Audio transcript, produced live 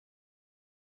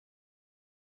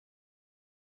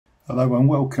Hello and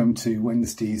welcome to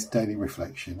Wednesday's Daily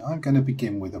Reflection. I'm going to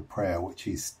begin with a prayer which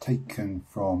is taken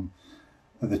from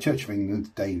the Church of England's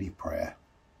Daily Prayer.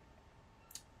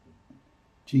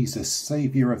 Jesus,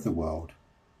 Saviour of the world,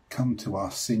 come to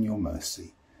us in your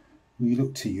mercy. We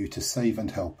look to you to save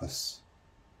and help us.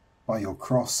 By your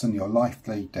cross and your life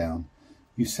laid down,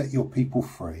 you set your people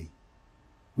free.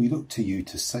 We look to you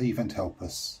to save and help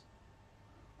us.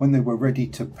 When they were ready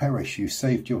to perish, you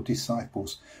saved your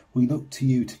disciples. We look to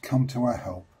you to come to our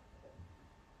help.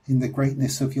 In the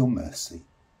greatness of your mercy,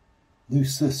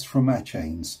 loose us from our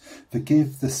chains.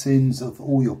 Forgive the sins of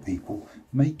all your people.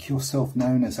 Make yourself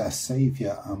known as our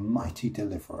Saviour and mighty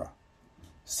deliverer.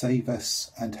 Save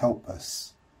us and help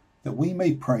us, that we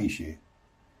may praise you.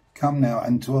 Come now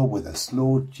and dwell with us,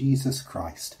 Lord Jesus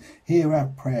Christ. Hear our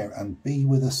prayer and be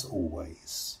with us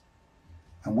always.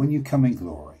 And when you come in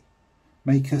glory,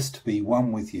 make us to be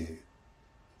one with you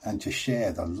and to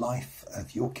share the life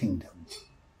of your kingdom.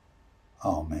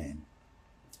 Amen.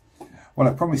 Well,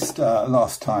 I promised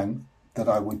last time that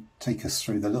I would take us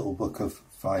through the little book of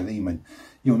Philemon.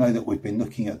 You'll know that we've been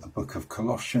looking at the book of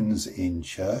Colossians in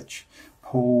church.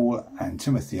 Paul and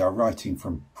Timothy are writing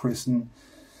from prison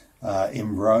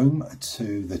in Rome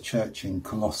to the church in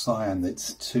Colossae and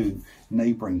its two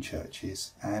neighbouring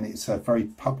churches. And it's a very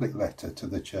public letter to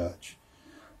the church.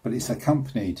 But it's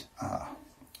accompanied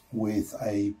with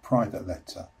a private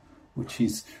letter, which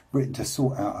is written to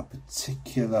sort out a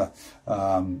particular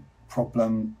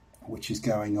problem which is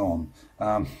going on.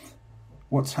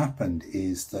 What's happened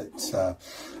is that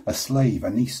a slave,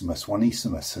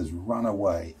 Onesimus, has run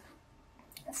away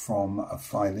from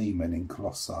Philemon in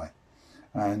Colossae.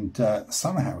 And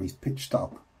somehow he's pitched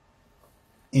up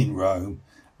in Rome,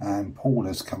 and Paul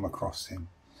has come across him.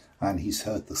 And he's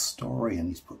heard the story and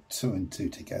he's put two and two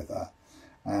together.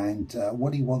 And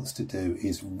what he wants to do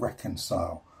is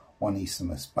reconcile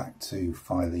Onesimus back to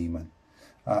Philemon.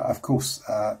 Of course,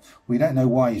 we don't know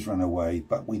why he's run away,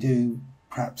 but we do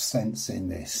perhaps sense in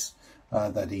this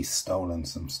that he's stolen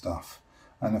some stuff.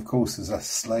 And of course, as a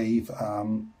slave,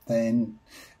 then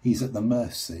he's at the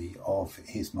mercy of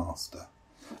his master.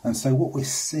 And so what we're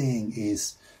seeing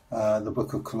is the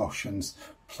book of Colossians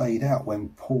played out when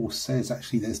Paul says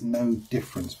actually there's no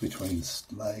difference between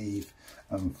slave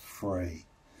and free.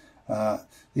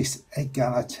 This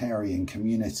egalitarian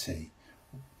community,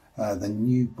 the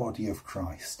new body of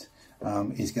Christ,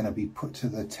 is going to be put to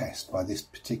the test by this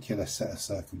particular set of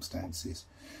circumstances.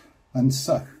 And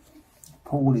so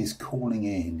Paul is calling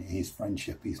in his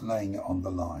friendship, he's laying it on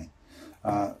the line.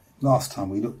 Last time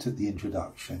we looked at the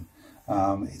introduction.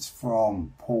 It's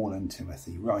from Paul and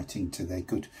Timothy writing to their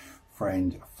good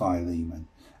friend Philemon,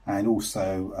 and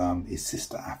also his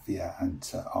sister Apphia and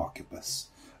Archippus,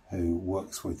 who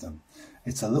works with them.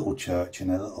 It's a little church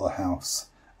in a little house.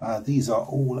 These are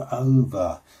all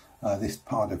over this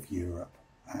part of Europe,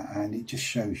 and it just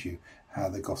shows you how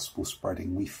the gospel's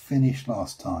spreading. We finished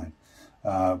last time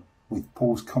with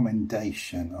Paul's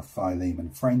commendation of Philemon.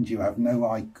 Friend, you have no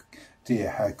idea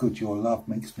how good your love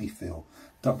makes me feel.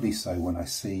 Doubly so when I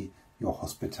see your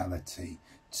hospitality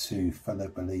to fellow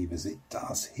believers. It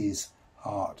does his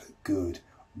heart good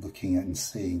looking at and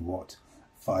seeing what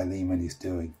Philemon is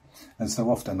doing. And so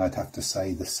often I'd have to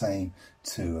say the same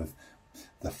too of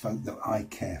the folk that I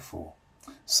care for.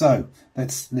 So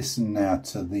let's listen now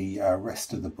to the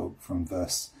rest of the book from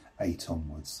verse 8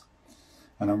 onwards.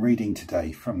 And I'm reading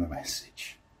today from the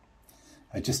Message.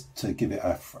 Just to give it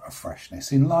a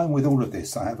freshness. In line with all of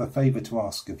this, I have a favour to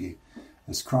ask of you.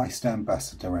 As Christ's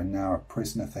ambassador and now a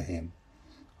prisoner for him,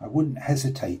 I wouldn't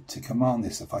hesitate to command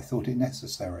this if I thought it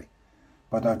necessary,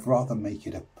 but I'd rather make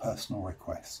it a personal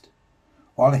request.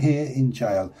 While here in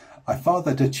jail, I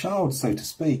fathered a child, so to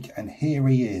speak, and here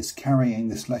he is carrying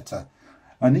this letter.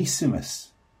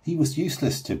 Onesimus, he was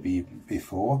useless to me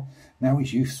before, now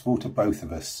he's useful to both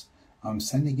of us. I'm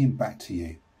sending him back to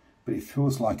you, but it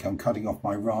feels like I'm cutting off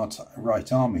my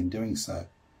right arm in doing so.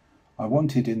 I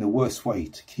wanted in the worst way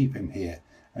to keep him here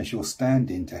as your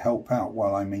stand-in to help out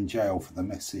while I'm in jail for the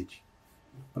Message.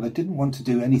 But I didn't want to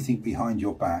do anything behind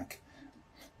your back,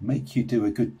 make you do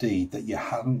a good deed that you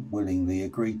hadn't willingly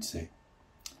agreed to.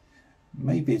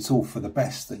 Maybe it's all for the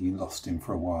best that you lost him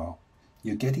for a while.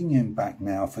 You're getting him back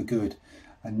now for good,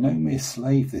 and no mere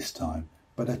slave this time,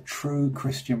 but a true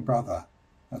Christian brother.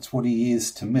 That's what he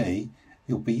is to me.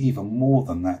 He'll be even more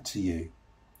than that to you.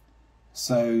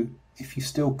 So, if you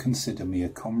still consider me a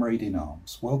comrade in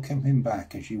arms, welcome him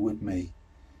back as you would me.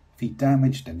 If he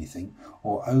damaged anything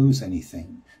or owes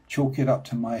anything, chalk it up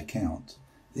to my account.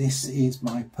 This is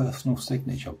my personal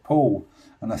signature, Paul,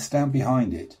 and I stand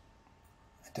behind it.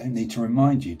 I don't need to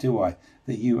remind you, do I,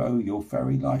 that you owe your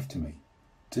very life to me.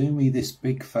 Do me this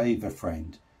big favour,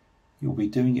 friend. You'll be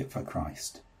doing it for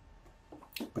Christ.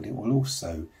 But it will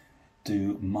also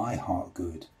do my heart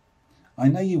good. I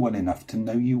know you well enough to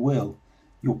know you will.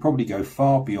 You'll probably go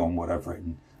far beyond what I've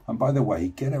written. And by the way,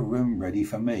 get a room ready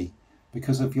for me.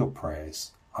 Because of your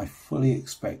prayers, I fully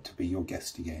expect to be your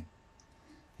guest again.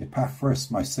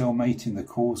 Epaphras, my cellmate in the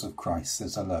cause of Christ,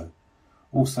 says hello.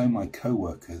 Also my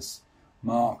co-workers,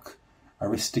 Mark,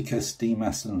 Aristarchus,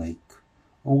 Demas and Luke.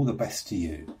 All the best to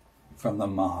you from the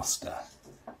Master,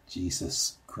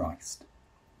 Jesus Christ.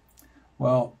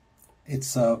 Well,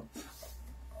 it's a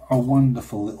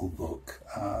wonderful little book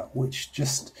which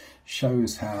just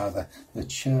shows how the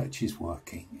church is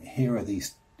working. Here are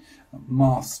these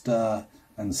master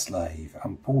and slave,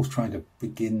 and Paul's trying to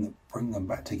bring them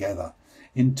back together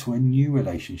into a new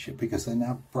relationship because they're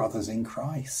now brothers in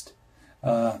Christ.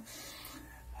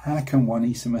 How can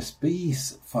Onesimus be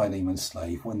Philemon's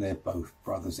slave when they're both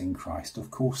brothers in Christ?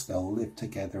 Of course, they'll live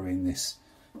together in this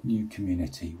new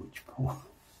community, which Paul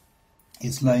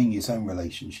is laying his own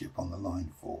relationship on the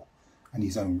line for, and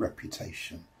his own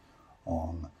reputation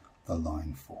on the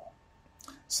line for.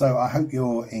 So I hope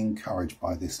you're encouraged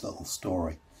by this little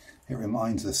story. It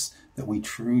reminds us that we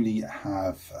truly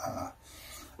have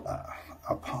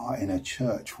a part in a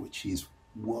church which is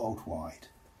worldwide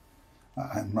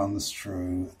and runs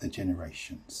through the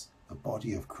generations, the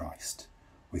body of Christ,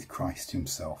 with Christ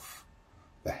himself,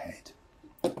 the head.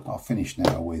 I'll finish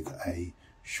now with a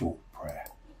short prayer.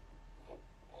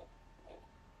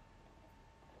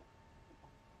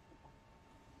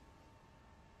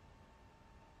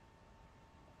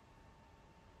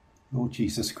 Lord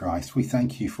Jesus Christ, we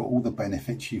thank you for all the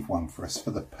benefits you've won for us,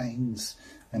 for the pains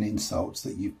and insults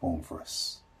that you've borne for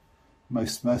us.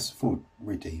 Most merciful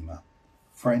Redeemer,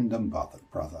 friend and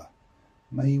brother,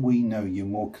 may we know you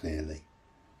more clearly,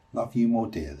 love you more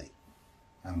dearly,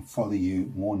 and follow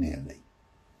you more nearly,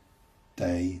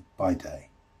 day by day.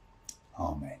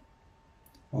 Amen.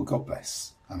 Well, God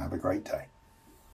bless and have a great day.